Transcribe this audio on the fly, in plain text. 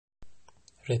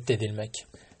Reddedilmek.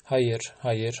 Hayır,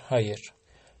 hayır, hayır.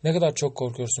 Ne kadar çok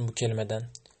korkuyorsun bu kelimeden.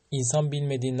 İnsan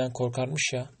bilmediğinden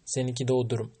korkarmış ya, seninki de o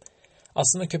durum.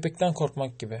 Aslında köpekten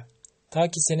korkmak gibi. Ta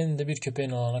ki senin de bir köpeğin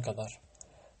olana kadar.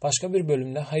 Başka bir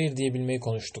bölümde hayır diyebilmeyi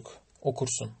konuştuk.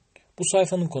 Okursun. Bu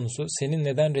sayfanın konusu senin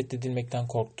neden reddedilmekten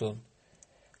korktuğun.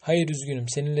 Hayır üzgünüm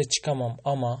seninle çıkamam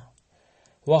ama...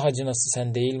 Vah acınası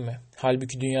sen değil mi?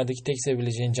 Halbuki dünyadaki tek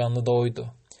sevebileceğin canlı da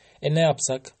oydu. Ne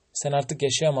yapsak? Sen artık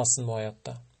yaşayamazsın bu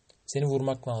hayatta. Seni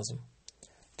vurmak lazım.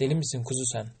 Deli misin kuzu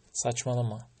sen?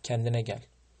 Saçmalama. Kendine gel.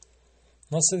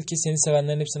 Nasıl ki seni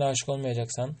sevenlerin hepsine aşık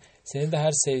olmayacaksan, seni de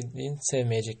her sevdiğin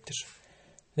sevmeyecektir.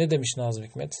 Ne demiş Nazım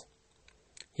Hikmet?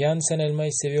 Yani sen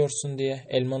elmayı seviyorsun diye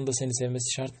elmanın da seni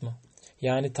sevmesi şart mı?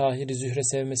 Yani Tahir'i Zühre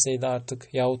sevmeseydi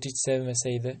artık yahut hiç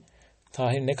sevmeseydi,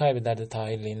 Tahir ne kaybederdi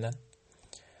Tahirliğinden?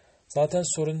 Zaten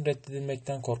sorun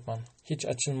reddedilmekten korkman. Hiç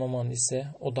açılmaman ise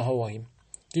o daha vahim.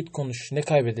 Git konuş, ne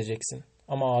kaybedeceksin?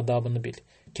 Ama adabını bil.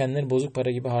 Kendini bozuk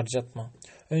para gibi harcatma.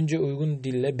 Önce uygun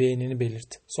dille beğenini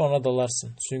belirt. Sonra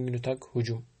dalarsın. Süngünü tak,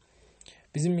 hucum.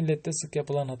 Bizim millette sık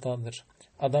yapılan hatadır.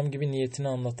 Adam gibi niyetini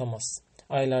anlatamaz.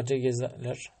 Aylarca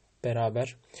gezerler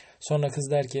beraber. Sonra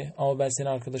kız der ki ama ben seni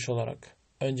arkadaş olarak.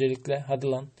 Öncelikle hadi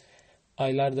lan.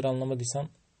 Aylardır anlamadıysan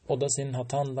o da senin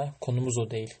hatan da konumuz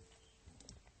o değil.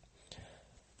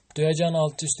 Duyacağın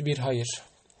altı üstü bir hayır.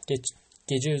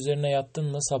 Gece üzerine yattın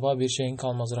mı sabah bir şeyin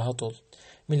kalmaz rahat ol.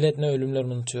 Millet ne ölümler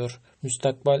unutuyor.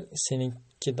 Müstakbel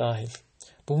seninki dahil.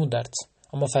 Bu mu dert?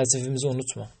 Ama felsefemizi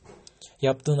unutma.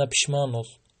 Yaptığına pişman ol.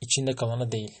 İçinde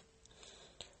kalana değil.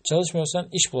 Çalışmıyorsan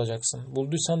iş bulacaksın.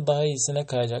 Bulduysan daha iyisine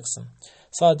kayacaksın.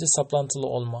 Sadece saplantılı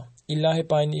olma. İlla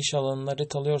hep aynı iş alanına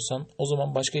ret alıyorsan o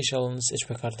zaman başka iş alanını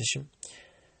seçme kardeşim.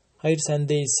 Hayır sen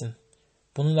değilsin.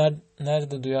 Bunu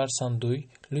nerede duyarsan duy.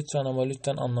 Lütfen ama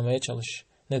lütfen anlamaya çalış.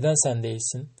 Neden sen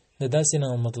değilsin? Neden seni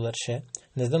almadılar işe?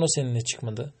 Neden o seninle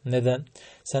çıkmadı? Neden?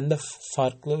 Sende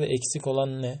farklı ve eksik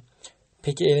olan ne?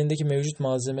 Peki elindeki mevcut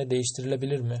malzeme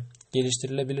değiştirilebilir mi?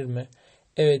 Geliştirilebilir mi?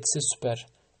 Evet ise süper.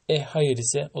 Hayır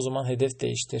ise o zaman hedef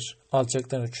değiştir.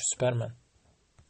 Alçaktan uç Süpermen.